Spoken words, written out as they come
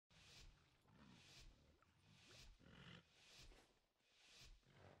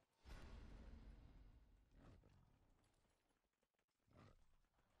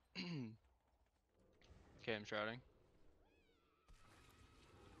Okay, I'm shrouding.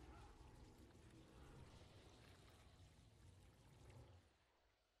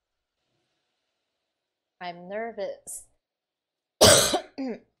 I'm nervous.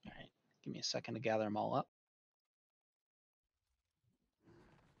 Alright, give me a second to gather them all up.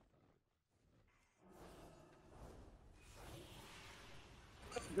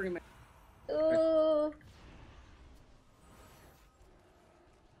 Bring me. Ooh.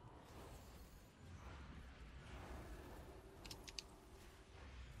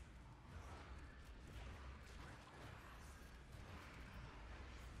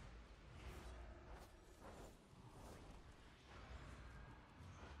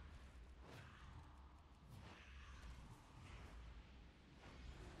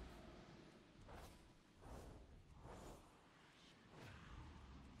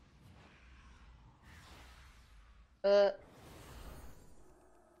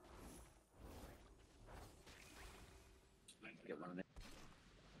 Get one of them.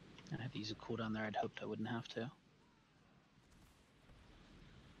 I had to use a cooldown there. I'd hoped I wouldn't have to.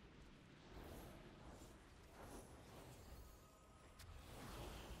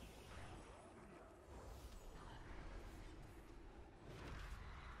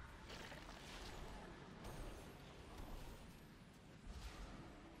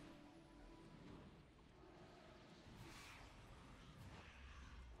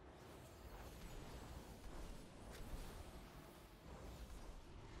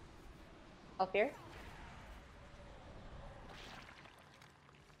 Up here?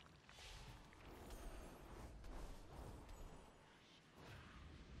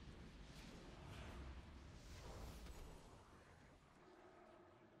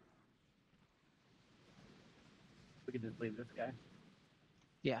 We can just leave this guy.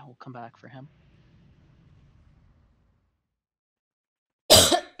 Yeah, we'll come back for him.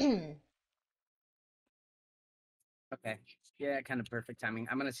 Okay. Yeah, kind of perfect timing.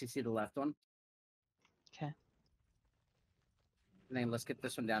 I'm gonna CC the left one. Okay. And then let's get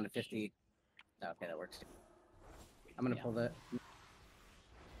this one down to 50. Okay, that works. I'm gonna pull the.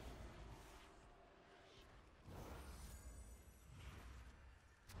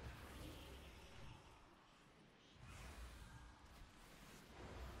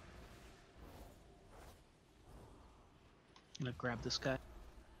 I'm gonna grab this guy.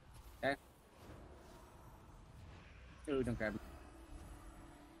 Okay. Ooh, don't grab him.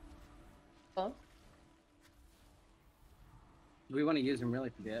 Oh. Do we want to use him really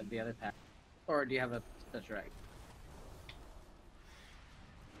for the other pack? Or do you have a special right?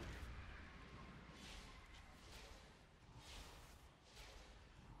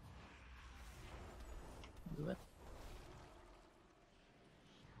 Do it.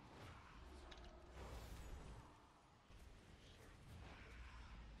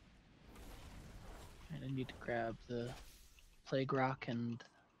 And I need to grab the Plague Rock and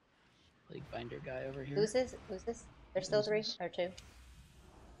Plague Binder guy over here. Who's this? Who's this? There's still three or two?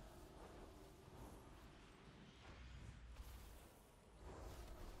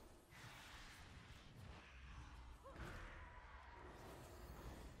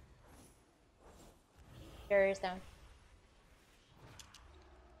 Barrier's down.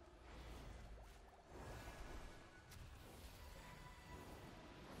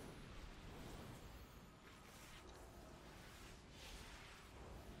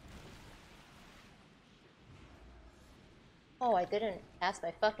 Oh, I didn't cast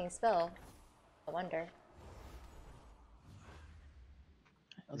my fucking spell. I wonder.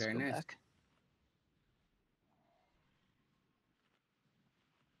 Let's Very go nice. back.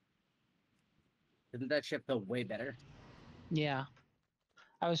 Didn't that ship feel way better? Yeah.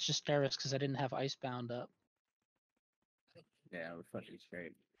 I was just nervous because I didn't have Icebound up. Yeah, we're fucking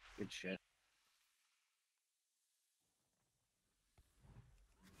straight. Good shit.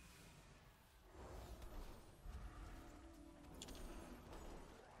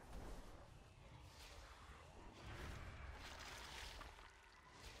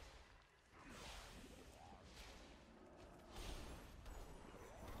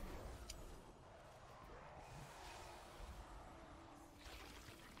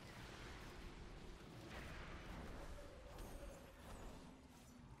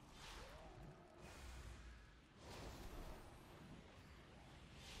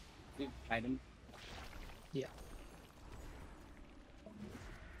 Item. Yeah.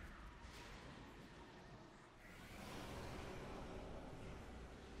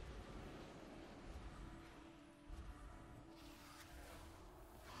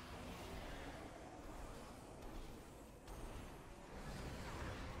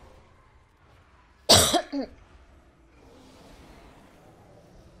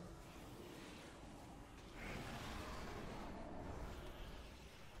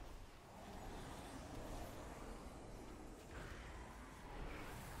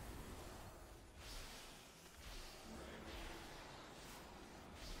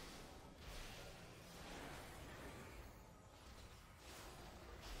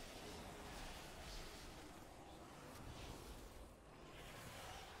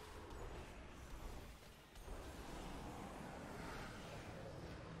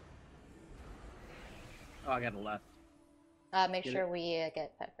 Oh, I got a left. Make Get sure we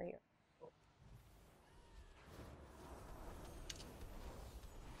get pet for you.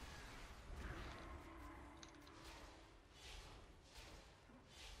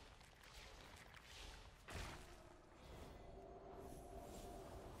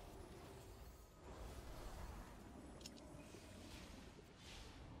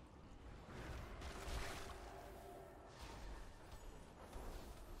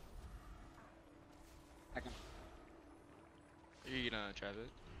 Are you gonna trap it?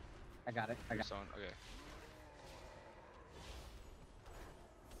 I got it. I got. Someone? Okay.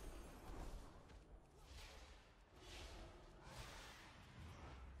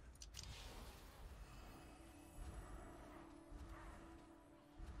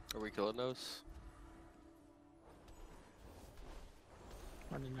 Are we killing those?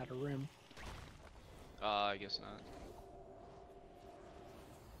 Running out of room. I guess not.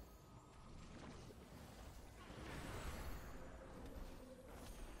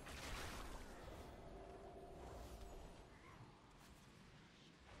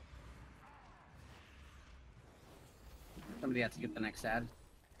 Somebody has to get the next ad.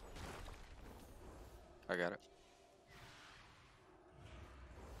 I got it.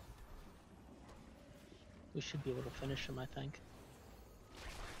 We should be able to finish him, I think.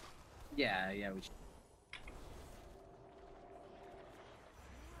 Yeah, we should.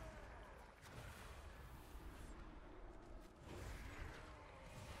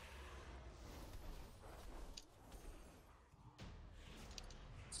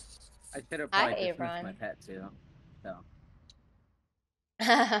 I should have Hi, probably dismissed Avron. my pet too. So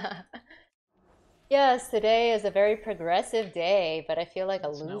Yes, today is a very progressive day, but I feel like a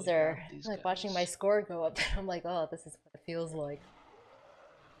Let's now loser. grab these Like watching my guys. score go up, I'm like, oh, this is what it feels like.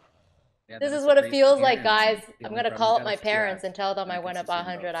 yeah, This that is what it race feels here, like, and guys. the I'm only gonna problem call we up got my is two parents ads. and tell them I Not went up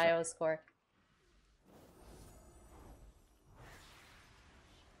consistent 100 both, so. IO score.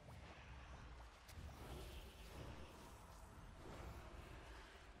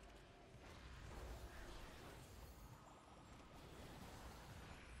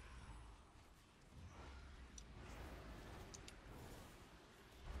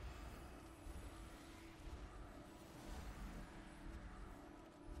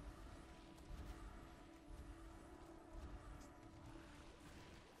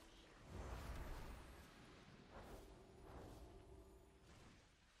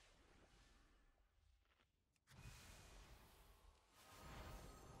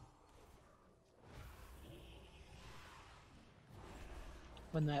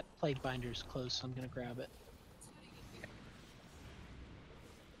 When that plague binder's close, I'm gonna grab it.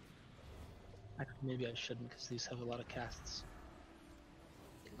 Actually, maybe I shouldn't, because these have a lot of casts.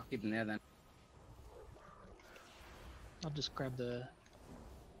 I'll keep them there then. I'll just grab the...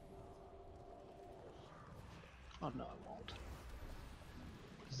 Oh no, I won't.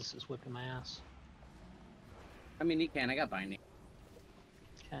 Because this is whipping my ass. I mean, you can. I got binding.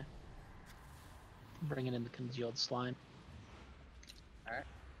 Okay. I'm bringing in the congealed slime. Alright.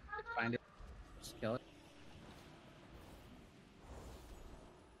 Let's find it. Just kill it.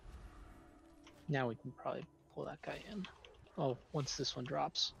 Now we can probably pull that guy in. Oh, once this one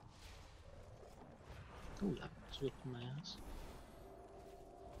drops. Ooh, that was whipping my ass.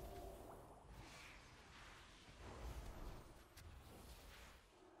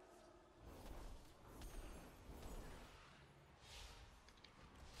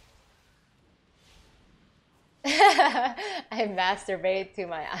 I masturbate to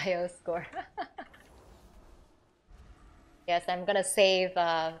my IO score. Yes, I'm gonna save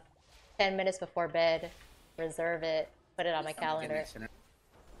 10 minutes before bed, reserve it, put it on my calendar.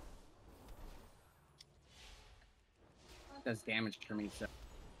 Does damage for me, so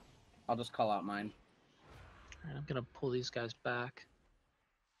I'll just call out mine. Alright, I'm gonna pull these guys back.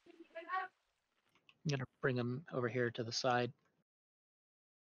 I'm gonna bring them over here to the side.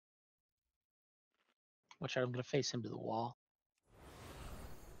 Watch out, I'm gonna face him to the wall.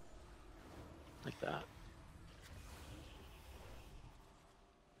 Like that.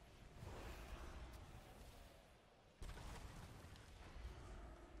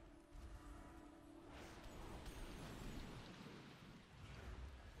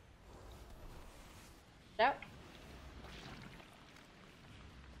 Out.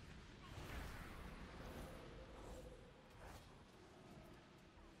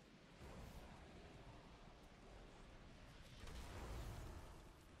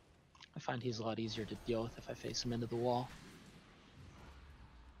 I find he's a lot easier to deal with if I face him into the wall.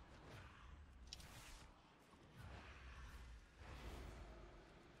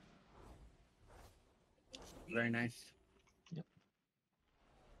 Very nice. Now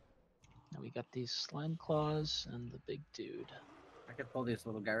we you got these slime claws and the big dude. I could pull this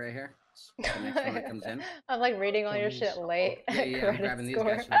little guy right here. The next one that comes in. I'm like reading all Kill your these. shit late. Yeah, yeah, I'm Credit grabbing these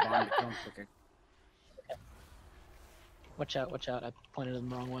score. guys from the bottom to kill them quicker. Watch out, watch out. I pointed them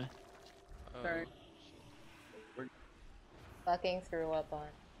the wrong way. Oh, Sorry. Fucking threw up on.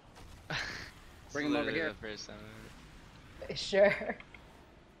 It's Bring him over literally here. the first time ever. Sure.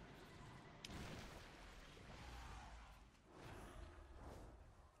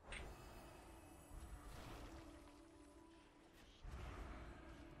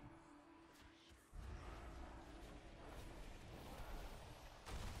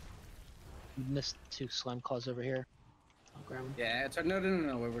 You missed 2 slime claws over here. I'll grab them. Yeah, it's no,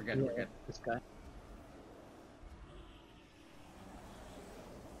 we're good, we're good. This guy.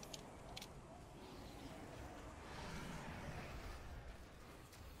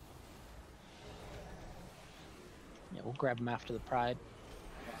 Yeah, we'll grab him after the pride.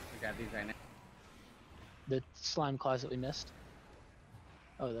 We got these right now. The slime claws that we missed.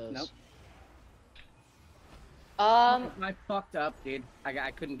 Oh, those. Nope. Um, I fucked up, dude.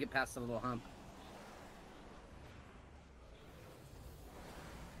 I couldn't get past the little hump.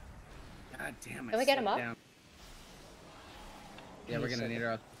 God damn it. Can we get him slipped up? down. Yeah, we're gonna need her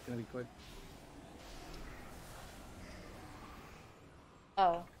up. It's gonna be quick.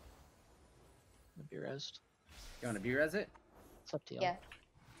 oh, The be rezzed. You wanna B-res it? It's up to y'all. yeah.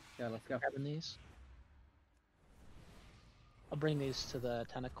 Yeah, let's go. Grabbing these. I'll bring these to the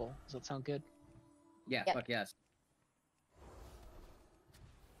tentacle. Does that sound good? Yeah, Yep. fuck yes.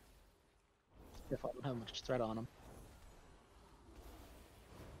 If I don't have much threat on them.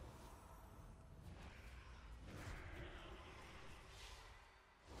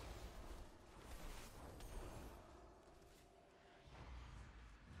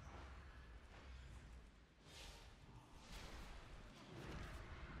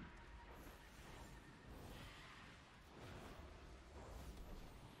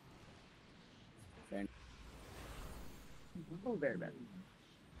 Very, oh, very bad.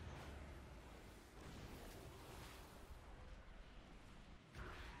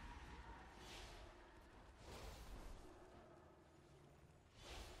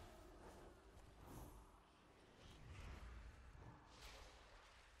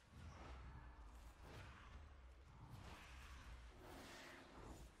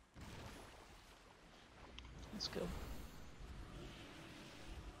 Let's go.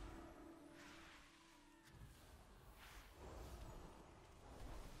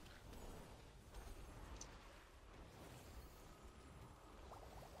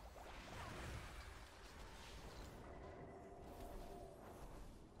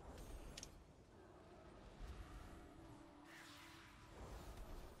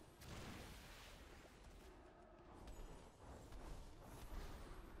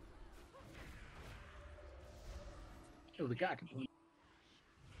 Oh, the guy can.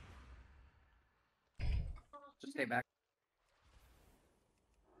 Just stay back.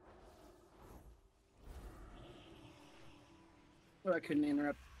 Oh, I couldn't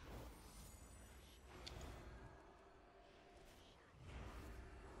interrupt.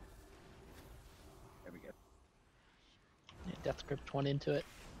 There we go. Yeah, death gripped one into it.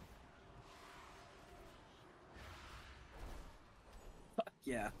 Fuck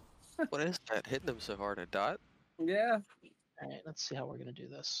yeah. What is that hitting him so hard? A dot? Yeah. Alright, let's see how we're gonna do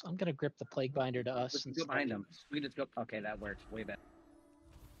this. I'm gonna grip the plague binder to us. Let's And go behind start- them. We can just go. Okay, that works. Way better.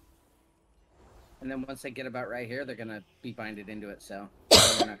 And then once they get about right here, they're gonna be binded into it. So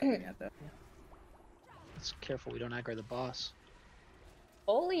we're not gonna get that. Let's careful we don't aggro the boss.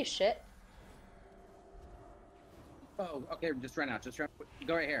 Holy shit. Oh, okay. Just run out. Just run.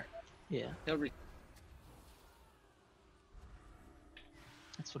 Go right here. Yeah, He'll re-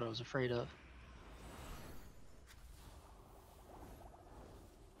 that's what I was afraid of.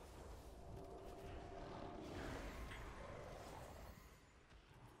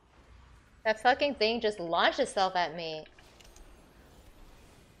 That fucking thing just launched itself at me.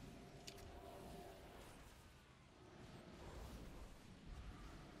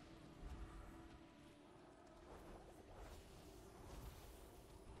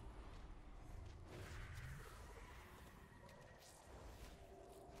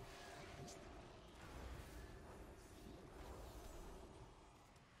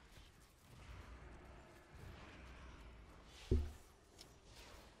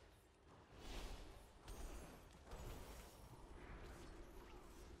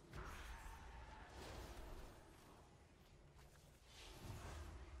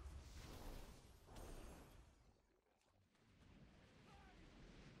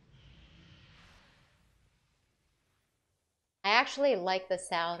 I actually like the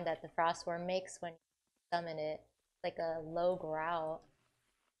sound that the frostworm makes when you summon it. Like a low growl.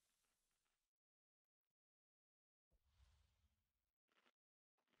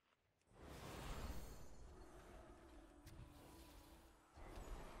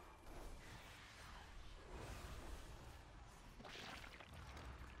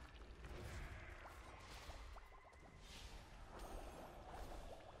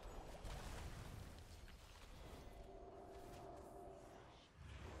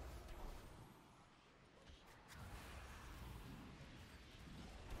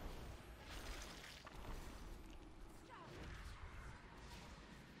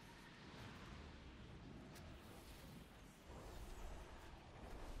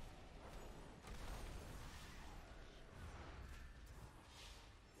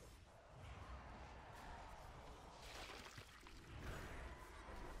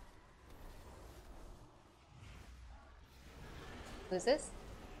 Who's this?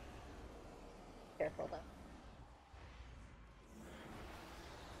 Careful though.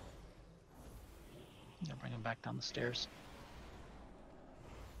 I'll bring him back down the stairs.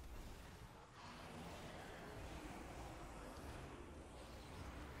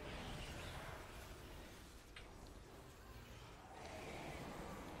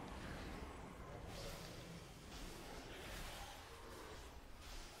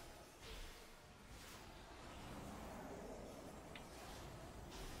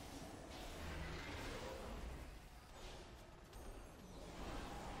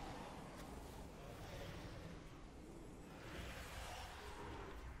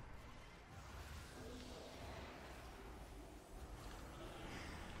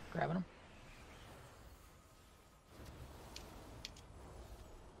 Grabbing him.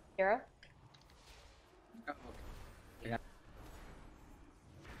 Hero? Oh, okay. Yeah.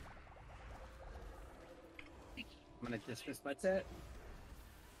 I'm gonna dismiss my set.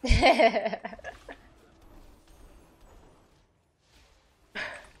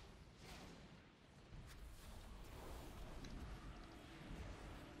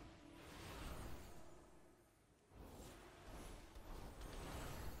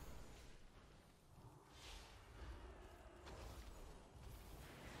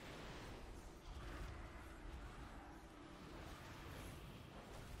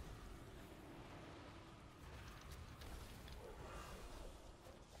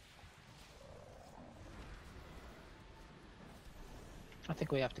 I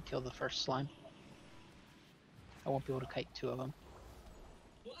think we have to kill the first slime. I won't be able to kite two of them.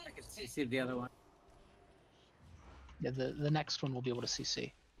 I can see the other one. Yeah, the next one will be able to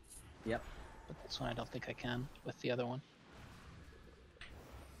CC. Yep. But this one I don't think I can with the other one.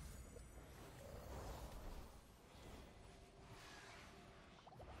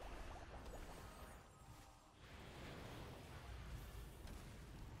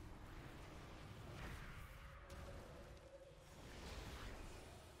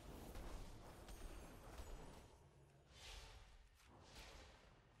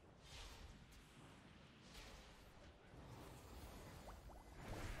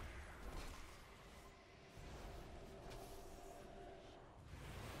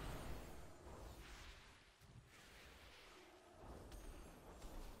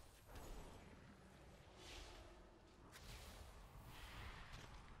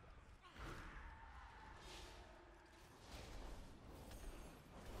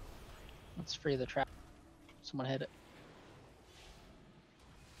 Let's free the trap. Someone hit it.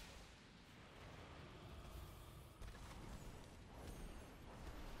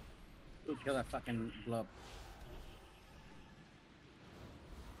 Ooh, kill that fucking blob.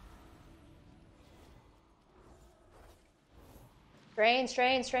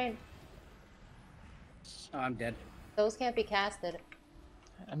 Strain. Oh, I'm dead. Those can't be casted.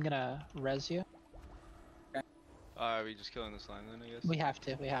 I'm gonna res you. Are we just killing the slime then, I guess? We have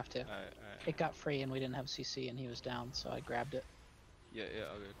to. Alright. It got free and we didn't have CC and he was down, so I grabbed it. Yeah,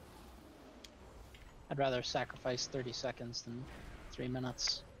 all good. I'd rather sacrifice 30 seconds than 3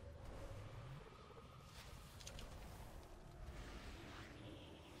 minutes.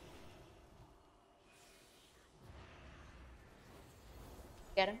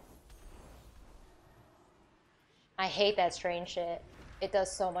 Get him? I hate that strain shit. It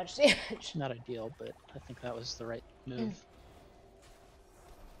does so much damage. Not ideal, but I think that was the right move.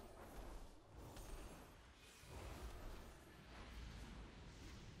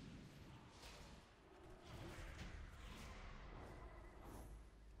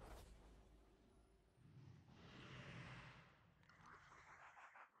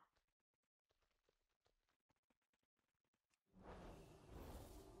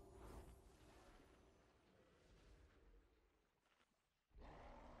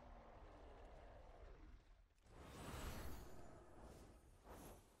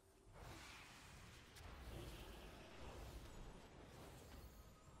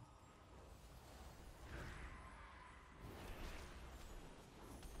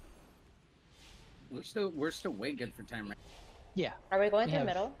 we're still way good for time right Yeah. Are we going We through have-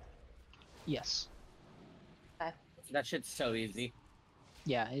 middle? Yes. Okay. That shit's so easy.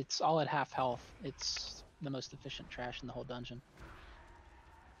 Yeah, it's all at half health. It's the most efficient trash in the whole dungeon.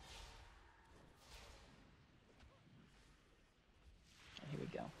 Here we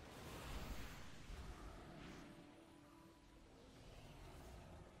go.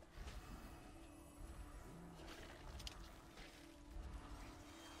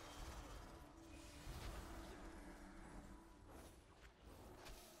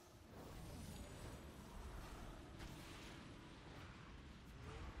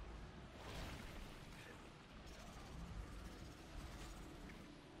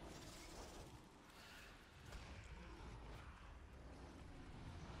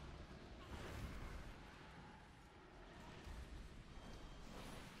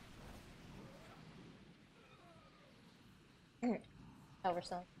 Oh, we're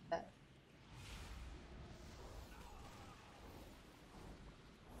still. Okay.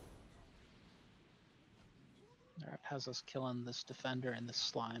 Alright, has us killing this defender and this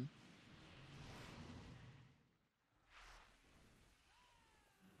slime.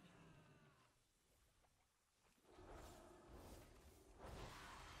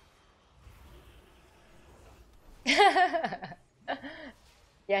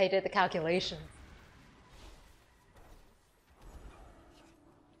 Yeah, he did the calculations.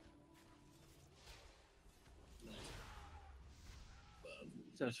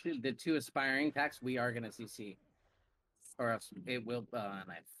 So the 2 aspiring packs, we are gonna CC, or else it will.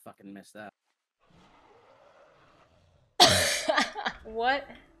 And I fucking messed up. What?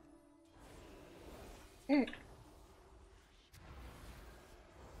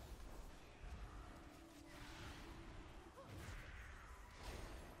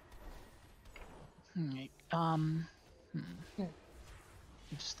 Alright, I'm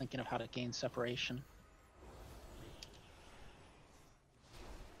just thinking of how to gain separation.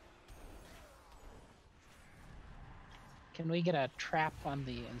 Can we get a trap on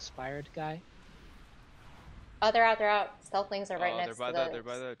the inspired guy? Oh, they're out. They're out. Stealthlings are right Oh, next they're to by the. they're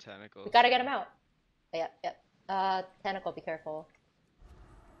by the tentacles. We gotta get them out. Yep, yep. Tentacle, be careful.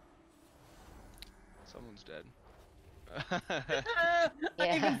 Someone's dead. I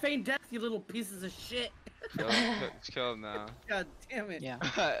Yeah. even feigned death, you little pieces of shit. Kill him now. God damn it. Yeah.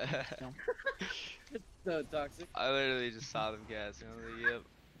 It's so toxic. I literally just saw them gassing. I was like, yep,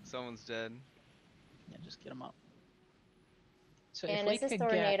 someone's dead. Yeah, just get him up. So And if we is this could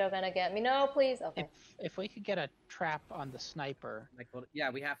tornado gonna get me? No, please. Okay. if we could get a trap on the sniper. Like, well, yeah,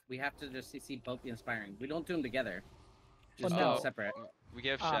 we have to just CC both the inspiring. We don't do them together. Well, Just do no. them separate. We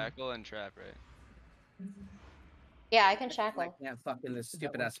have Um, shackle and trap, right? Yeah, I can shackle. I can't fucking this Does that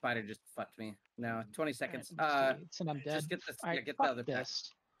stupid ass work? spider just fucked me. No, 20 seconds. Alright, it's an undead. Just get this. Alright, Yeah, get the fuck other pack.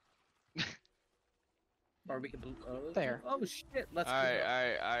 this. Or we can. There. Oh shit! Let's. Alright, go.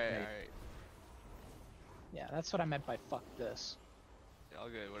 alright, alright, Right. alright. Yeah, that's what I meant by fuck this. All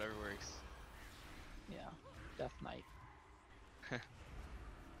good, whatever works. Yeah, Death Knight. We'll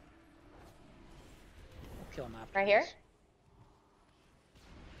kill him after. Right here? this.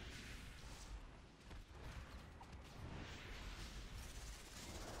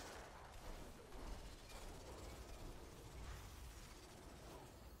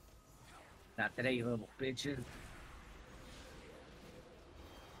 Not today, you little bitches.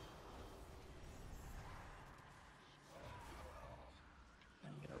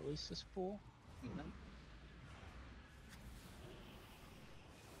 I'm gonna release this fool.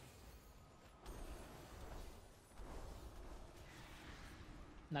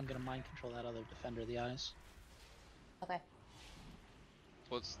 And I'm gonna mind control that other defender of the eyes. Okay.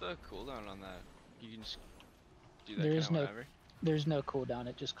 What's the cooldown on that? You can just do that There kind is of no- whenever? There's no cooldown,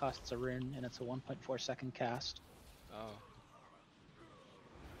 it just costs a rune and it's a 1.4 second cast. Oh.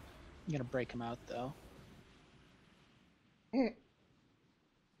 I'm gonna break him out though. I'm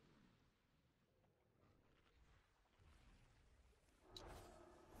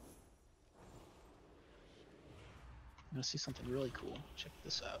gonna see something really cool. Check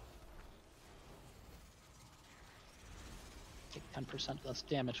this out. Take 10% less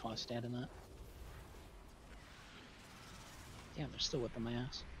damage while I stand in that. Damn, they're still whipping my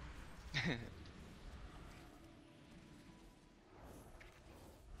ass.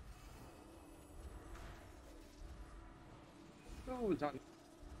 Oh, it's on.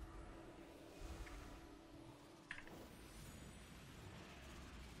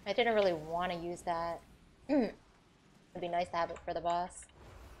 I didn't really want to use that. It'd be nice to have it for the boss.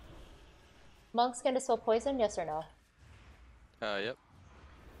 Monks can dispel poison, yes or no? Yep.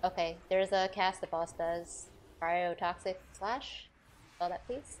 Okay, there's a cast the boss does. Cryotoxic slash. Spell that,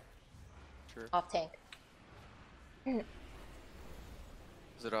 please. Sure. Off tank. Is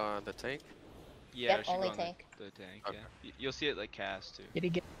it on the tank? Yeah, Yep, it should only go on tank. the tank. Okay. Yeah, you'll see it like cast too. Did he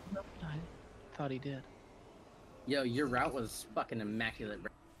get? I thought he did. Yo, your route was fucking immaculate,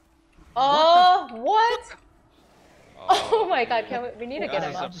 bro. Oh, what? Oh my god, dude. we need to Yeah, get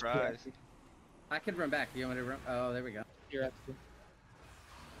That's him a up. surprise. I could run back. You want me to run? Oh, there we go. You're up to.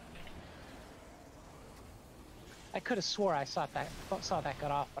 I could have swore I saw that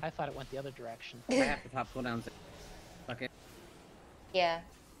got off, but I thought it went the other direction. I have to pop cooldowns. Okay. Yeah.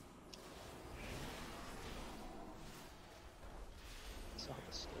 So how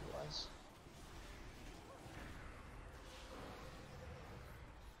the stabilize.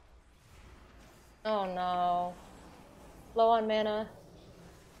 Oh no. Low on mana.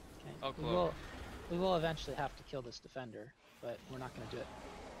 Okay. Oh, we Chloe. will eventually have to kill this defender, but we're not going to do it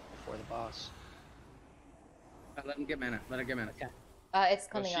before the boss. Let him get mana. Let her get mana. Okay. It's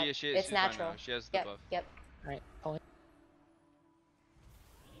coming up. She It's she's fine natural. now. She has the Yep, buff. yep. All right. Pulling.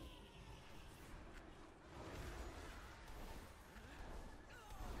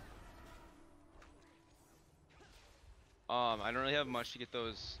 I don't really have much to get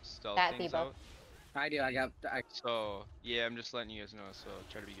those stealth That things debuff. out. I do. I So yeah, I'm just letting you guys know. So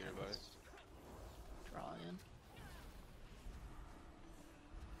try to be good about it. Draw in.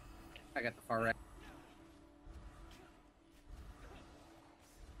 got the far right.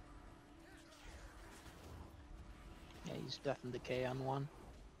 Yeah, use Death and Decay on one.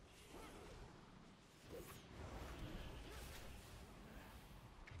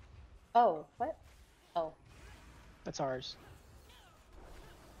 Oh, what? Oh. That's ours.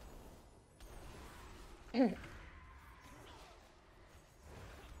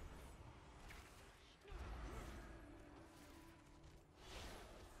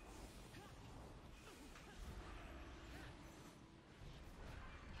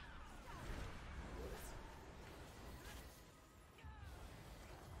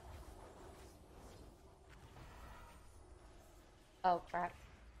 Oh, crap.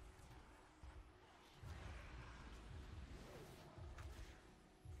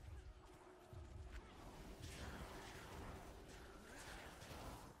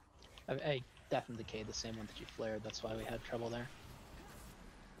 I Death and Decay, the same one that you flared. That's why we had trouble there.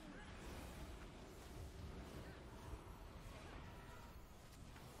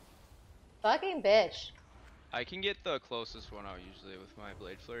 Fucking bitch. I can get the closest one out usually with my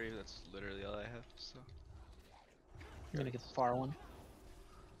blade flurry. That's literally all I have. So I'm gonna get the far one.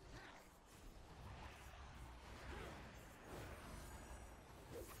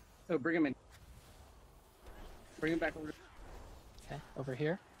 Oh, bring him in. Bring him back over. Okay, over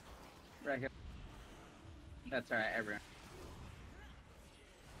here. Right here. That's alright, everyone.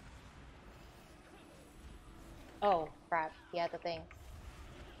 Oh, crap. He had the thing.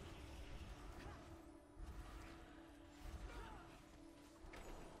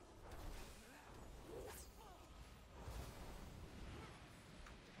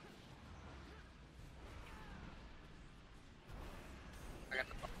 I got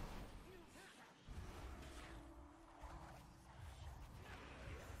the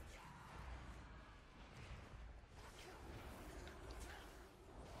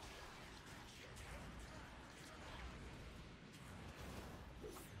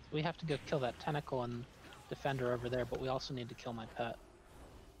We have to go kill that tentacle and defender over there, but we also need to kill my pet.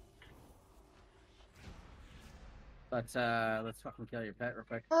 Let's fucking kill your pet real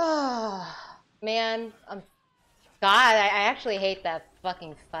quick. Man, God, I actually hate that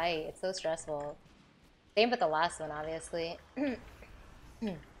fucking fight. It's so stressful. Same with the last one, obviously.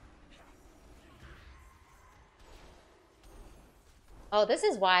 Oh, this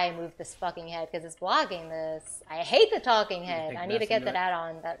is why I moved this fucking head, because it's blocking this. I hate the talking head. take I need to this get into that it?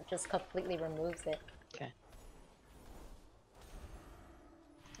 add-on that just completely removes it. Okay.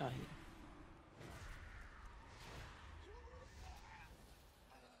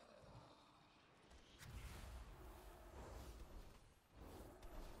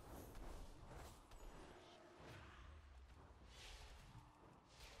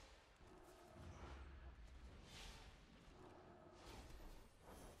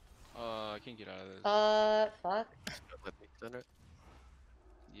 Oh, I can't get out of this. Fuck. Let me send it.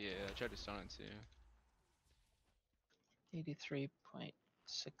 Yeah, I tried to stun it too. 83.67.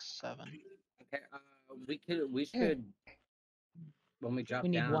 Okay, we should, when we drop We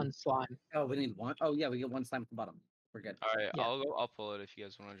need down. one slime. Oh, we need one. Oh, yeah, we get one slime at the bottom. We're good. All right, Yeah. I'll pull it if you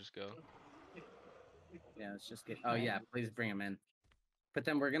guys want to just go. Yeah, let's just get. Oh, yeah, please bring him in. But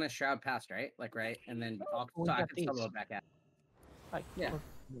then we're gonna shroud past, right? Like, right? And then we so I got can these. solo it back at. Like, Yeah.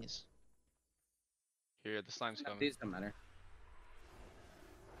 these. Here, the slime's No, coming. these don't matter.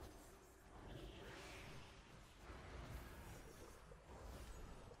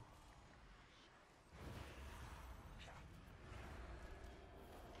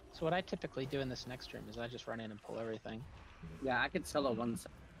 So what I typically do in this next room is I just run in and pull everything. Yeah, I could solo one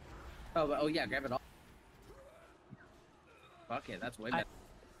side. Oh yeah, grab it all. Fuck it, that's way better.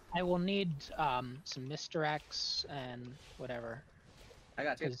 I will need some misdirects and whatever, I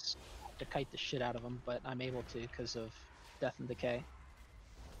got you. because I have to kite the shit out of them, but I'm able to because of Death and Decay.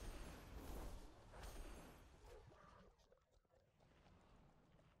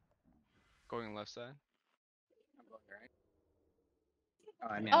 Going left side. I'm going right. Oh,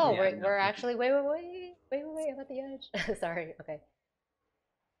 I mean, Oh, yeah, we're no. actually wait, I'm at the edge. Sorry. Okay.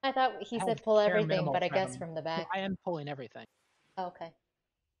 I thought he I have said pull bare everything, minimal but I threat guess on- from the No, back. I am pulling everything, Oh, okay.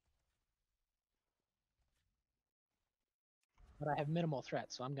 but I have minimal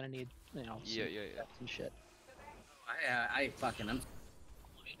threat, so I'm gonna need, you know, some, Yeah. some shit. I fucking,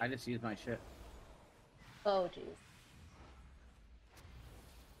 I just used my shit. Oh, jeez.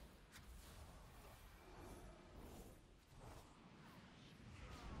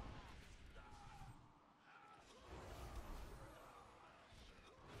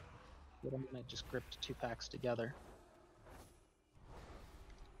 But I'm gonna just grip 2 packs together.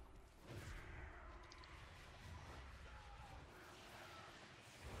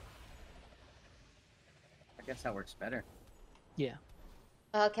 I guess that works better. Yeah.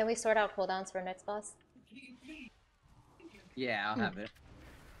 Can we sort out cooldowns for next boss? Yeah, I'll have it.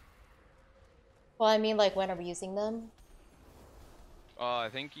 Well, I mean, like, when are we using them? I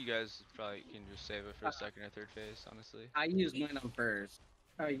think you guys probably can just save it for the second or third phase, honestly. I used mine on first.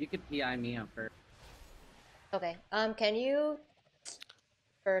 Oh, you could PI me on first. Okay. Can you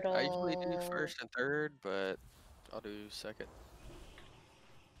fertile? I usually do first and third, but I'll do second.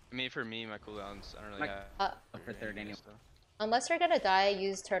 I mean, for me, my cooldowns, I don't really Like, have. for third anyway. So. Unless you're gonna die,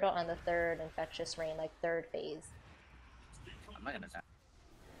 use turtle on the third infectious rain, like third phase. I'm not gonna die.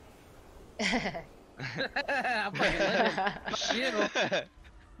 I'm fucking living. Fuck you.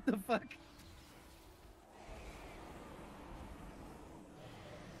 The fuck?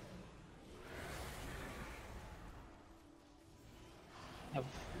 I have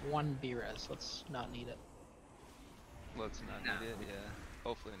 1 B-res, let's not need it. Let's not No. need it, yeah.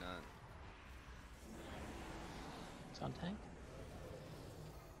 Hopefully not. It's on tank.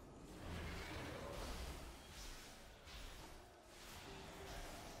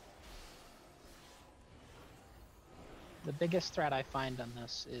 The biggest threat I find on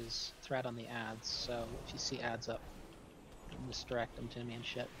this is threat on the ads, so if you see ads up, misdirect them to me and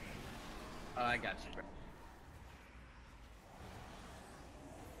shit. Oh, I got you, bro.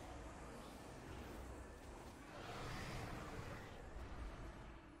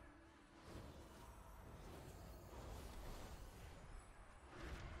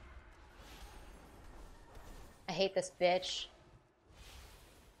 I hate this bitch.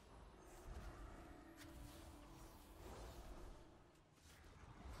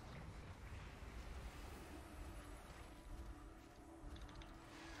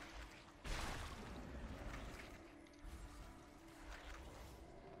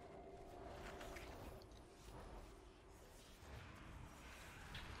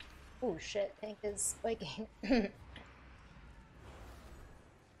 Oh shit, tank is spiking.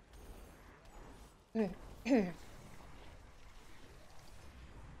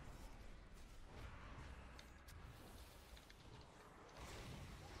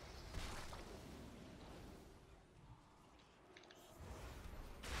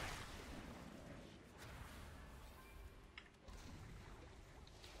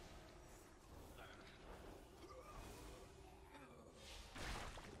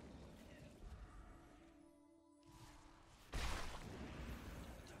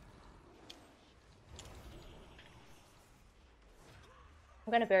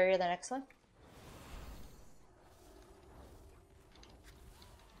 I'm gonna bury the next one.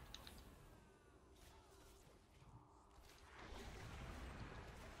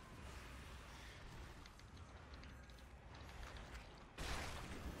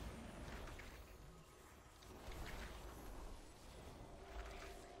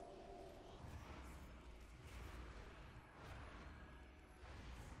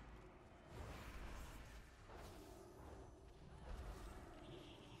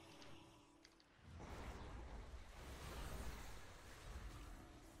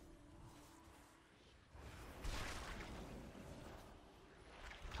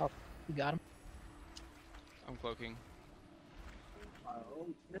 You got him? I'm cloaking. Oh,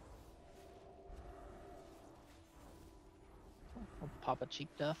 I'll pop a cheap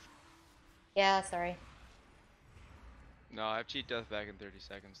death. Yeah, sorry. No, I have cheat death back in 30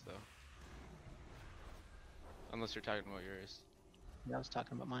 seconds, though. Unless you're talking about yours. Yeah, I was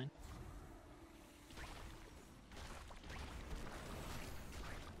talking about mine.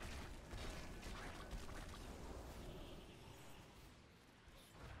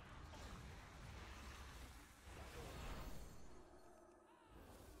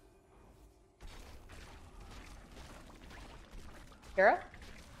 Hero?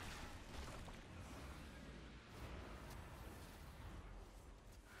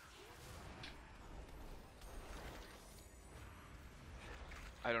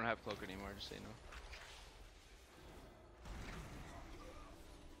 I don't have cloak anymore, just so you know.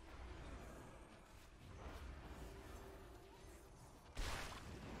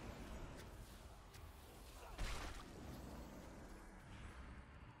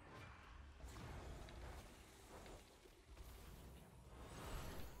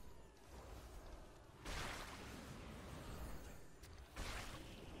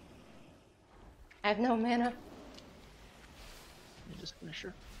 I have no mana. You just finish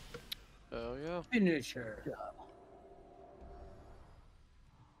her. Oh yeah. Finisher.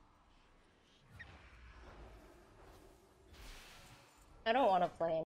 I don't want to play